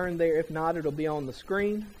want to turn there, if not, it'll be on the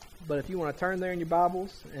screen. But if you want to turn there in your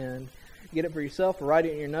Bibles and get it for yourself or write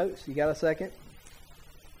it in your notes, you got a second?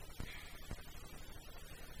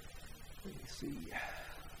 Let me see.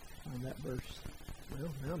 Find that verse.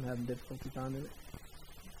 Well, now I'm having difficulty finding it.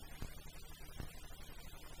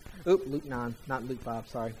 Oop, Luke 9, not Luke 5,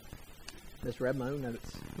 sorry. Misread my own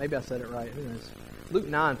notes. Maybe I said it right. Who knows? Luke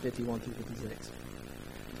 9, 51 through 56.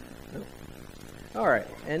 Oh. All right,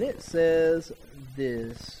 and it says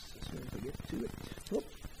this. As soon as I get to it. Whoop.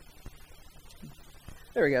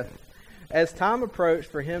 There we go. As time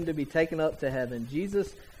approached for him to be taken up to heaven,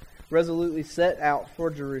 Jesus resolutely set out for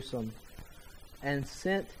Jerusalem and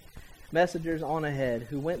sent messengers on ahead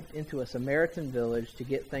who went into a Samaritan village to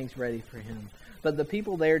get things ready for him. But the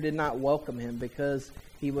people there did not welcome him because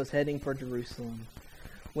he was heading for Jerusalem.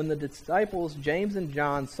 When the disciples James and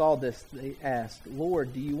John saw this, they asked,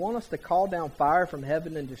 "Lord, do you want us to call down fire from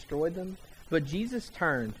heaven and destroy them?" But Jesus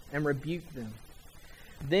turned and rebuked them.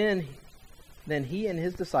 Then he and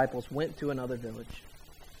his disciples went to another village.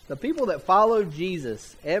 The people that followed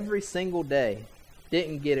Jesus every single day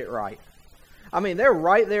didn't get it right. I mean, they're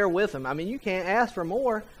right there with him. I mean, you can't ask for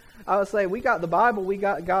more. I would say we got the Bible, we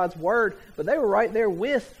got God's Word, but they were right there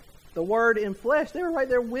with the Word in flesh. They were right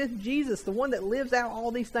there with Jesus, the one that lives out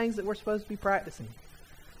all these things that we're supposed to be practicing.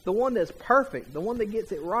 The one that's perfect, the one that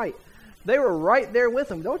gets it right. They were right there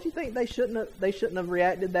with him. Don't you think they shouldn't have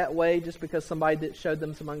reacted that way just because somebody showed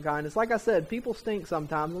them some unkindness? Like I said, people stink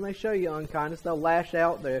sometimes. When they show you unkindness, they'll lash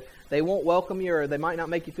out. They won't welcome you, or they might not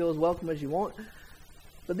make you feel as welcome as you want.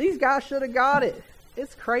 But these guys should have got it.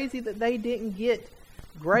 It's crazy that they didn't get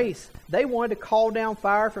grace. They wanted to call down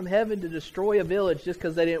fire from heaven to destroy a village just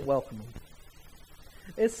because they didn't welcome them.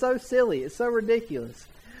 It's so silly. It's so ridiculous.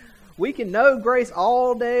 We can know grace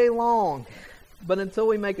all day long, but until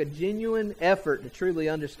we make a genuine effort to truly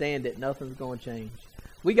understand it, nothing's going to change.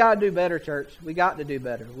 We got to do better, church. We got to do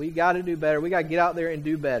better. We got to do better. We got to get out there and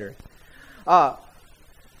do better.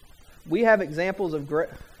 We have examples of grace.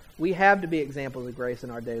 We have to be examples of grace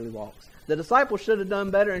in our daily walks. The disciples should have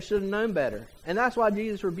done better and should have known better. And that's why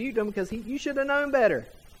Jesus rebuked them, because you should have known better.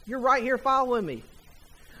 You're right here following me.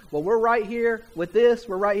 Well, we're right here with this.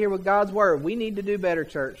 We're right here with God's Word. We need to do better,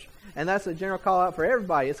 church. And that's a general call out for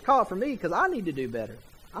everybody. It's a call out for me because I need to do better.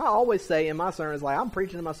 I always say in my sermons, like, I'm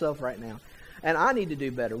preaching to myself right now. And I need to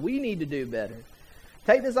do better. We need to do better.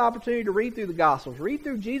 Take this opportunity to read through the Gospels. Read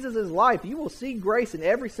through Jesus' life. You will see grace in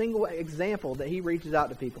every single example that he reaches out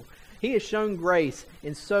to people. He has shown grace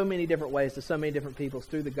in so many different ways to so many different people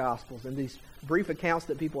through the Gospels and these brief accounts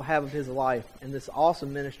that people have of his life and this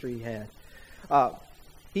awesome ministry he had.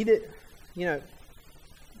 He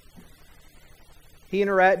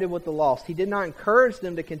interacted with the lost. He did not encourage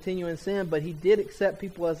them to continue in sin, but he did accept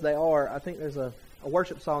people as they are. I think there's a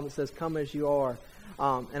worship song that says, "Come as you are."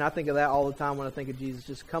 And I think of that all the time when I think of Jesus.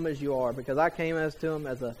 Just come as you are, because I came to him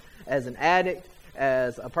as an addict,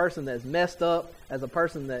 as a person that's messed up, as a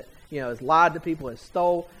person that has lied to people, has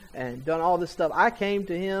stole, and done all this stuff. I came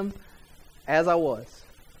to him as I was.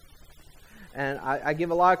 And I give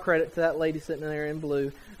a lot of credit to that lady sitting there in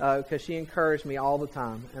blue because she encouraged me all the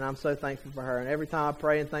time. And I'm so thankful for her. And every time I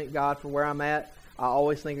pray and thank God for where I'm at, I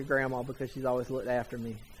always think of Grandma because she's always looked after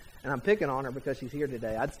me. And I'm picking on her because she's here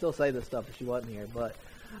today. I'd still say this stuff if she wasn't here. But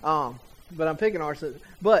I'm picking on her.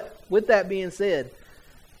 But with that being said,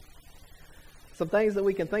 some things that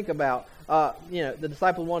we can think about. The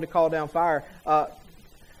disciples wanted to call down fire.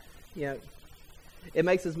 It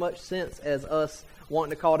makes as much sense as us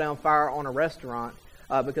wanting to call down fire on a restaurant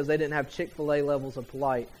because they didn't have Chick-fil-A levels of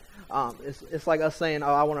polite. It's like us saying,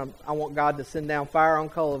 I want God to send down fire on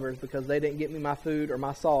Culver's because they didn't get me my food or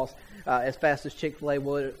my sauce. as fast as Chick-fil-A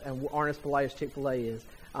would and aren't as polite as Chick-fil-A is.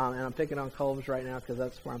 And I'm picking on Culver's right now because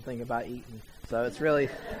that's where I'm thinking about eating. So it's really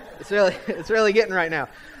getting right now.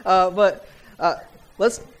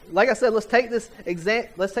 Like I said, let's take this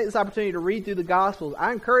opportunity to read through the Gospels.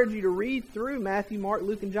 I encourage you to read through Matthew, Mark,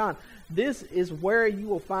 Luke, and John. This is where you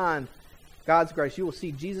will find God's grace. You will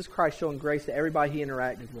see Jesus Christ showing grace to everybody he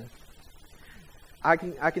interacted with. I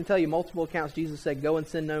can tell you multiple accounts. Jesus said, "Go and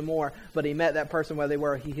sin no more," but he met that person where they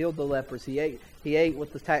were. He healed the lepers. He ate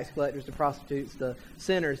with the tax collectors, the prostitutes, the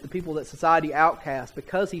sinners, the people that society outcasts,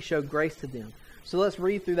 because he showed grace to them. So let's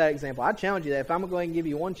read through that example. I challenge you that if I'm going to give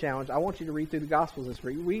you one challenge, I want you to read through the Gospels this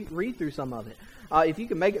week. Read through some of it. If you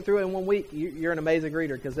can make it through it in 1 week, you're an amazing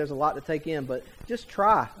reader because there's a lot to take in. But just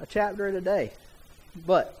try a chapter a day.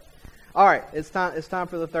 But all right, it's time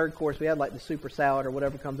for the third course. We had like the super salad or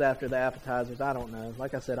whatever comes after the appetizers. I don't know.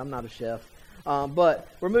 Like I said, I'm not a chef. But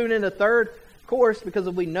we're moving into third course because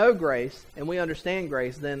if we know grace and we understand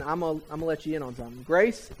grace, then I'm gonna let you in on something.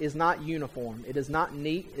 Grace is not uniform. It is not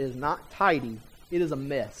neat. It is not tidy. It is a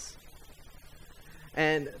mess.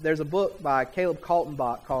 And there's a book by Caleb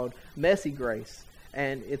Kaltenbach called Messy Grace,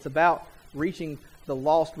 and it's about reaching the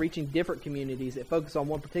lost, reaching different communities. It focuses on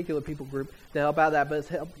one particular people group to help out that, but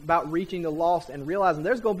it's about reaching the lost and realizing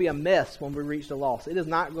there's going to be a mess when we reach the lost. It is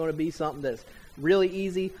not going to be something that's really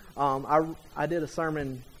easy. I did a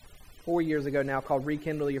sermon 4 years ago now called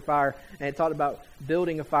Rekindle Your Fire, and it talked about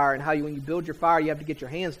building a fire and how when you build your fire, you have to get your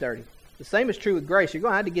hands dirty. The same is true with grace. You're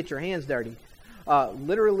going to have to get your hands dirty.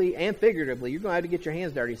 Literally and figuratively, you're going to have to get your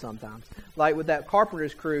hands dirty sometimes. Like with that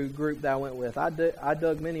Carpenter's Crew group that I went with, I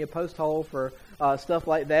dug many a post hole for stuff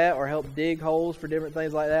like that, or helped dig holes for different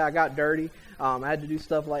things like that. I got dirty. I had to do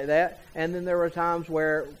stuff like that. And then there were times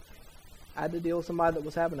where I had to deal with somebody that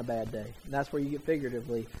was having a bad day. And that's where you get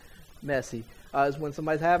figuratively messy, is when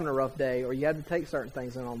somebody's having a rough day, or you have to take certain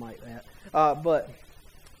things in on like that. But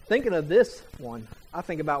thinking of this one, I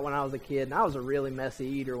think about when I was a kid, and I was a really messy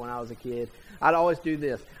eater when I was a kid. I'd always do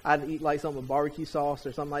this. I'd eat like something with barbecue sauce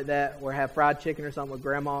or something like that, or have fried chicken or something with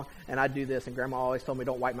Grandma, and I'd do this, and Grandma always told me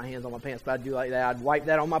don't wipe my hands on my pants, but I'd do like that. I'd wipe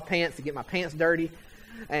that on my pants to get my pants dirty,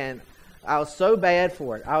 and I was so bad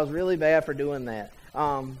for it. I was really bad for doing that.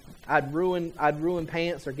 I'd ruin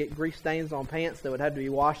pants or get grease stains on pants that would have to be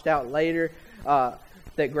washed out later, that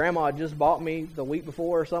Grandma had just bought me the week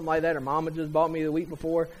before or something like that, or Mama just bought me the week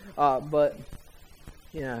before, but,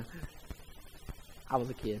 you know, I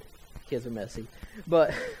was a kid. Kids are messy.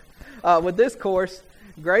 But with this course,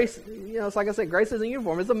 grace, it's like I said, grace isn't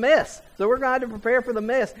uniform. It's a mess. So we're going to have to prepare for the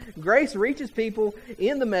mess. Grace reaches people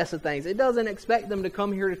in the mess of things. It doesn't expect them to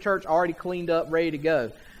come here to church already cleaned up, ready to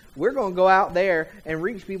go. We're going to go out there and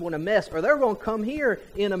reach people in a mess, or they're going to come here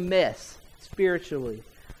in a mess, spiritually,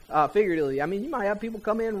 figuratively. I mean, you might have people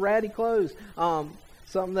come in ratty clothes.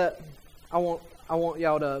 Something that I want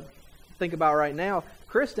y'all to think about right now.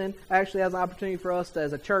 Kristen actually has an opportunity for us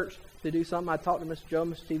as a church to do something. I talked to Mr. Joe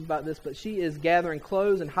and Mr. Steve about this, but she is gathering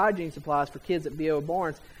clothes and hygiene supplies for kids at B.O.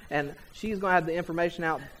 Barnes, and she's going to have the information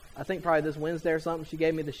out, I think probably this Wednesday or something. She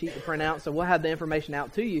gave me the sheet to print out, so we'll have the information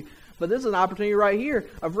out to you. But this is an opportunity right here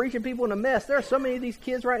of reaching people in a mess. There are so many of these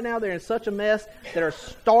kids right now, they're in such a mess, that are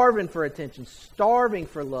starving for attention, starving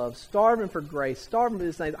for love, starving for grace, starving for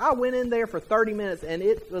these things. I went in there for 30 minutes, and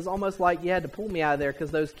it was almost like you had to pull me out of there because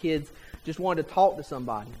those kids just wanted to talk to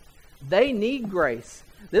somebody. They need grace.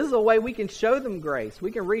 This is a way we can show them grace.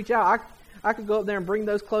 We can reach out. I could go up there and bring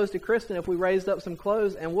those clothes to Kristen if we raised up some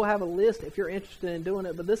clothes, and we'll have a list if you're interested in doing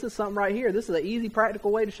it. But this is something right here. This is an easy,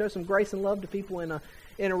 practical way to show some grace and love to people in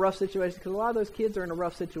a rough situation, because a lot of those kids are in a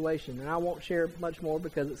rough situation, and I won't share much more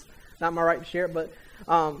because it's not my right to share it.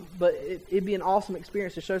 But it'd be an awesome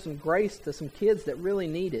experience to show some grace to some kids that really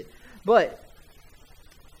need it. But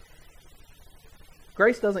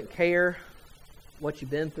grace doesn't care what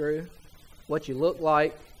you've been through, what you look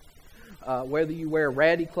like, whether you wear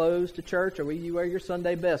ratty clothes to church or whether you wear your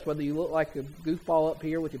Sunday best, whether you look like a goofball up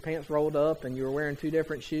here with your pants rolled up and you're wearing 2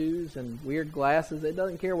 different shoes and weird glasses. It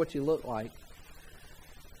doesn't care what you look like.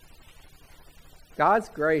 God's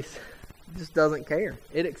grace just doesn't care.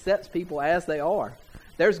 It accepts people as they are.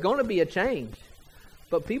 There's going to be a change,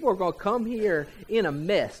 but people are going to come here in a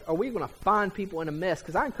mess. Are we going to find people in a mess?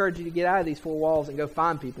 Because I encourage you to get out of these 4 walls and go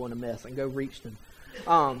find people in a mess and go reach them.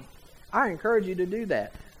 I encourage you to do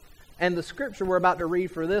that. And the scripture we're about to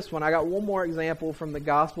read for this one, I got one more example from the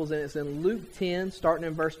Gospels, and it's in Luke 10, starting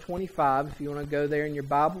in verse 25, if you want to go there in your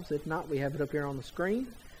Bibles. If not, we have it up here on the screen,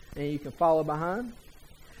 and you can follow behind.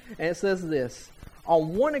 And it says this: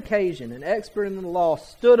 On one occasion, an expert in the law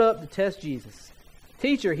stood up to test Jesus.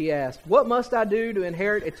 "Teacher," he asked, "what must I do to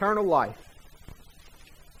inherit eternal life?"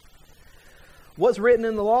 "What's written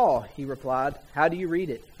in the law?" he replied. "How do you read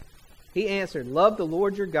it?" He answered, "Love the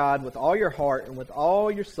Lord your God with all your heart and with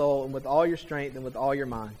all your soul and with all your strength and with all your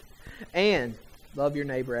mind. And love your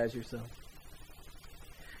neighbor as yourself."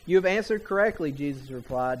 "You have answered correctly," Jesus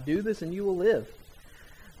replied. "Do this and you will live."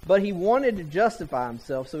 But he wanted to justify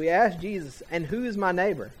himself, so he asked Jesus, "And who is my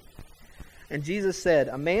neighbor?" And Jesus said,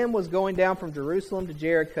 "A man was going down from Jerusalem to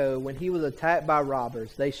Jericho when he was attacked by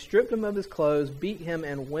robbers. They stripped him of his clothes, beat him,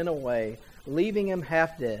 and went away, leaving him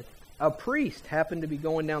half dead. A priest happened to be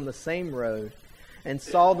going down the same road and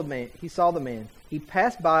saw the man. He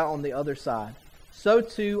passed by on the other side. So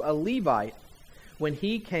too a Levite, when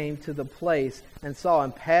he came to the place and saw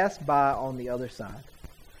him, passed by on the other side.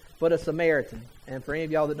 But a Samaritan," and for any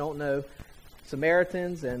of y'all that don't know,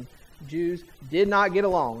 Samaritans and Jews did not get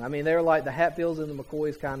along. I mean, they were like the Hatfields and the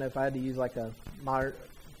McCoys, kind of, if I had to use like a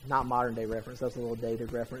not modern day reference, that's a little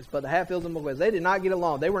dated reference, but the Hatfields and McCoys, they did not get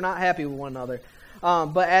along. They were not happy with one another.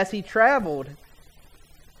 But as he traveled,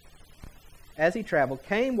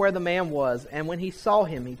 came where the man was, and when he saw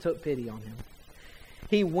him, he took pity on him.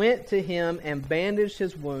 He went to him and bandaged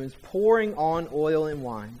his wounds, pouring on oil and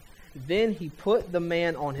wine. Then he put the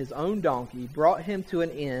man on his own donkey, brought him to an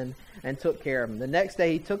inn, and took care of him. The next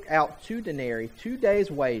day he took out 2 denarii, 2 days'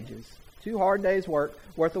 wages, 2 hard days' worth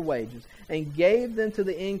of wages, and gave them to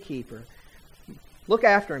the innkeeper. "Look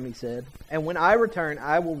after him," he said, "and when I return,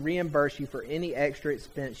 I will reimburse you for any extra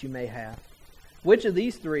expense you may have." Which of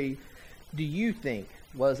these 3 do you think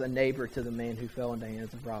was a neighbor to the man who fell into the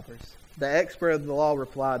hands of robbers? The expert of the law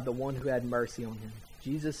replied, "The one who had mercy on him."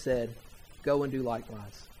 Jesus said, "Go and do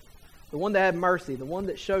likewise." The one that had mercy, the one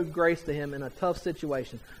that showed grace to him in a tough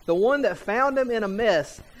situation, the one that found him in a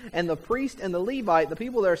mess, and the priest and the Levite, the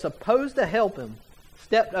people that are supposed to help him,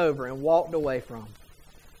 stepped over and walked away from.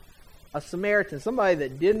 A Samaritan, somebody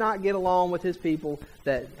that did not get along with his people,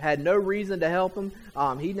 that had no reason to help him.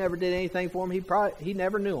 He never did anything for him. He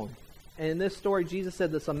never knew him. And in this story, Jesus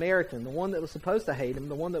said the Samaritan, the one that was supposed to hate him,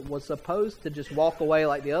 the one that was supposed to just walk away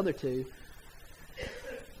like the other 2,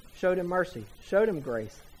 showed him mercy, showed him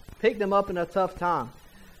grace, picked him up in a tough time.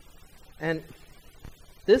 And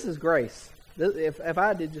this is grace. If I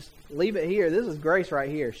had to just leave it here, this is grace right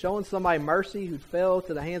here. Showing somebody mercy who fell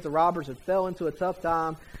to the hands of robbers, who fell into a tough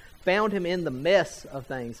time, found him in the mess of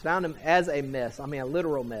things, found him as a mess. I mean, a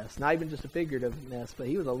literal mess, not even just a figurative mess, but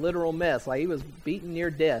he was a literal mess, like he was beaten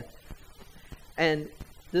near death. And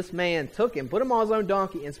this man took him, put him on his own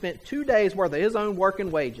donkey, and spent 2 days' worth of his own work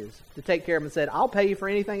and wages to take care of him, and said, "I'll pay you for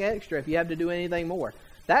anything extra if you have to do anything more."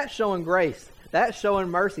 That's showing grace. That's showing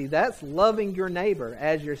mercy. That's loving your neighbor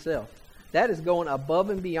as yourself. That is going above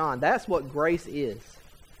and beyond. That's what grace is.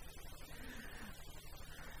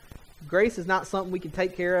 Grace is not something we can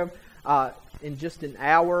take care of in just an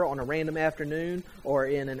hour on a random afternoon, or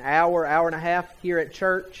in an hour, hour and a half here at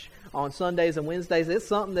church on Sundays and Wednesdays. It's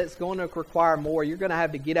something that's going to require more. You're going to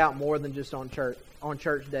have to get out more than just on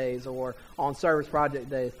church days or on service project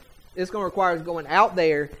days. It's going to require us going out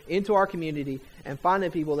there into our community and finding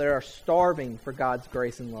people that are starving for God's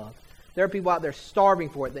grace and love. There are people out there starving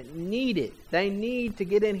for it, that need it. They need to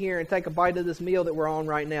get in here and take a bite of this meal that we're on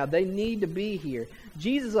right now. They need to be here.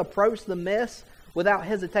 Jesus approached the mess without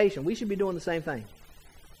hesitation. We should be doing the same thing.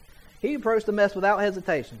 He approached the mess without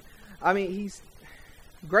hesitation. I mean,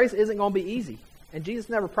 grace isn't going to be easy. And Jesus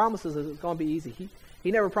never promises us it's going to be easy.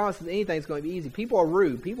 He never promises anything's going to be easy. People are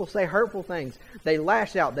rude. People say hurtful things. They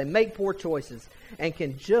lash out. They make poor choices and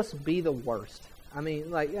can just be the worst.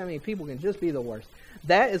 People can just be the worst.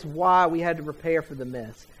 That is why we had to prepare for the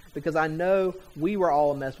mess. Because I know we were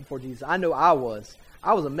all a mess before Jesus. I know I was.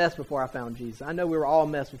 I was a mess before I found Jesus. I know we were all a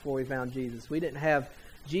mess before we found Jesus. We didn't have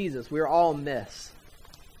Jesus. We were all a mess.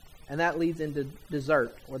 And that leads into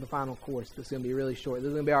dessert, or the final course. This is going to be really short. This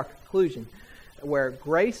is going to be our conclusion, where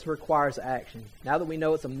grace requires action. Now that we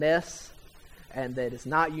know it's a mess and that it's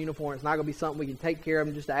not uniform, it's not going to be something we can take care of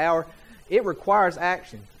in just an hour, it requires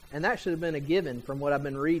action. And that should have been a given from what I've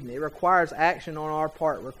been reading. It requires action on our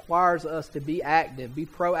part. It requires us to be active, be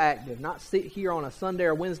proactive, not sit here on a Sunday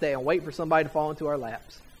or Wednesday and wait for somebody to fall into our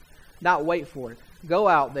laps. Not wait for it. Go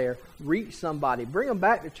out there, reach somebody, bring them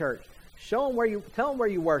back to church. Tell them where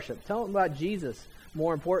you worship. Tell them about Jesus,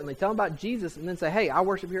 more importantly. Tell them about Jesus, and then say, hey, I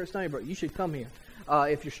worship here at Stony Brook. You should come here.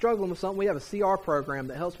 If you're struggling with something, we have a CR program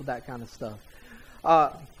that helps with that kind of stuff.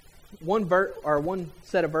 One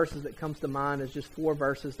set of verses that comes to mind is just 4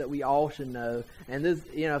 verses that we all should know. And this,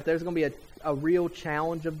 if there's going to be a real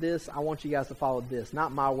challenge of this, I want you guys to follow this.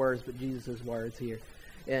 Not my words, but Jesus' words here.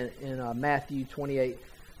 In Matthew 28,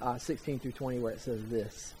 16 through 20, where it says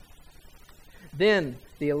this. Then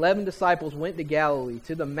the 11 disciples went to Galilee,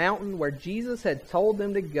 to the mountain where Jesus had told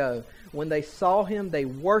them to go. When they saw him, they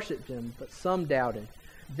worshipped him, but some doubted.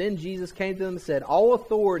 Then Jesus came to them and said, "All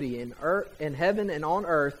authority in heaven and on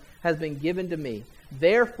earth has been given to me.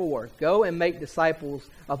 Therefore, go and make disciples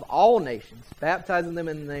of all nations, baptizing them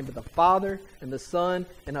in the name of the Father and the Son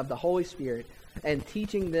and of the Holy Spirit, and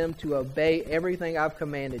teaching them to obey everything I've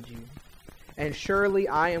commanded you. And surely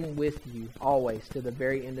I am with you always to the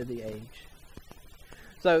very end of the age."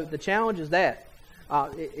 So the challenge is that,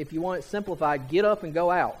 if you want it simplified, get up and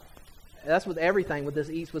go out. That's with everything with this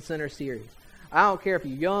Eats with Sinners series. I don't care if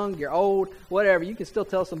you're young, you're old, whatever. You can still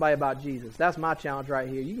tell somebody about Jesus. That's my challenge right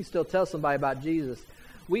here. You can still tell somebody about Jesus.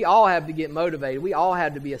 We all have to get motivated. We all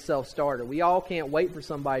have to be a self-starter. We all can't wait for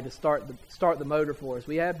somebody to start the motor for us.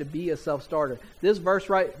 We have to be a self-starter. These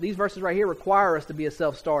verses right here require us to be a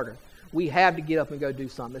self-starter. We have to get up and go do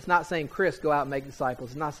something. It's not saying, Chris, go out and make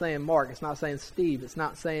disciples. It's not saying Mark. It's not saying Steve. It's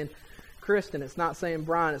not saying Kristen. It's not saying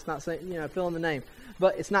Brian. It's not saying, fill in the name.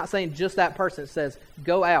 But it's not saying just that person. It says,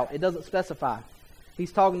 go out. It doesn't specify.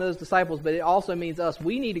 He's talking to those disciples, but it also means us.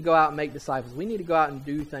 We need to go out and make disciples. We need to go out and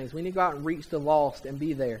do things. We need to go out and reach the lost and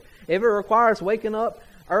be there. If it requires waking up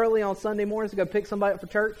early on Sunday mornings to go pick somebody up for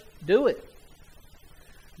church, do it.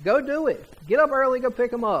 Go do it. Get up early, go pick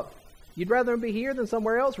them up. You'd rather them be here than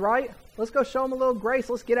somewhere else, right? Let's go show them a little grace.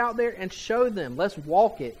 Let's get out there and show them. Let's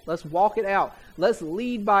walk it. Let's walk it out. Let's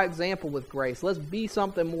lead by example with grace. Let's be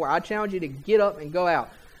something more. I challenge you to get up and go out.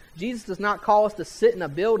 Jesus does not call us to sit in a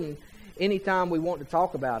building anytime we want to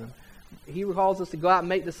talk about him. He calls us to go out and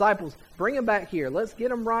make disciples. Bring them back here. Let's get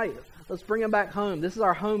them right. Let's bring them back home. This is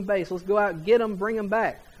our home base. Let's go out and get them, bring them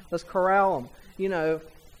back. Let's corral them.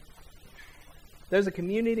 There's a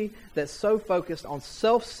community that's so focused on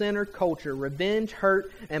self-centered culture, revenge,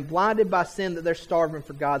 hurt, and blinded by sin that they're starving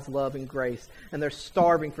for God's love and grace. And they're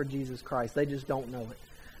starving for Jesus Christ. They just don't know it.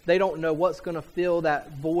 They don't know what's going to fill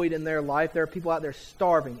that void in their life. There are people out there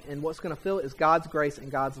starving. And what's going to fill it is God's grace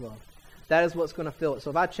and God's love. That is what's going to fill it. So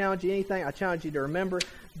if I challenge you anything, I challenge you to remember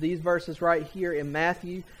these verses right here in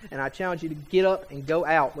Matthew, and I challenge you to get up and go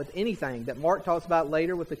out with anything that Mark talks about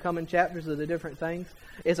later with the coming chapters of the different things.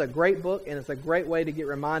 It's a great book, and it's a great way to get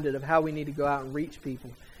reminded of how we need to go out and reach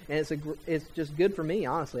people. And it's just good for me,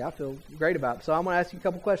 honestly. I feel great about it. So I'm going to ask you a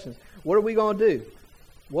couple questions. What are we going to do?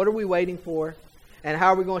 What are we waiting for? And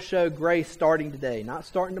how are we going to show grace starting today? Not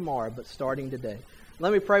starting tomorrow, but starting today.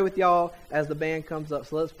 Let me pray with y'all as the band comes up.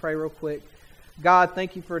 So let's pray real quick. God,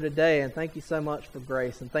 thank you for today, and thank you so much for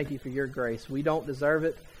grace, and thank you for your grace. We don't deserve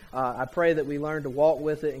it. I pray that we learn to walk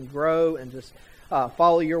with it and grow and just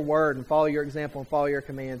follow your word and follow your example and follow your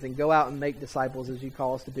commands and go out and make disciples as you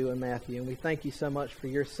call us to do in Matthew. And we thank you so much for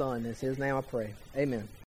your Son. In his name I pray. Amen.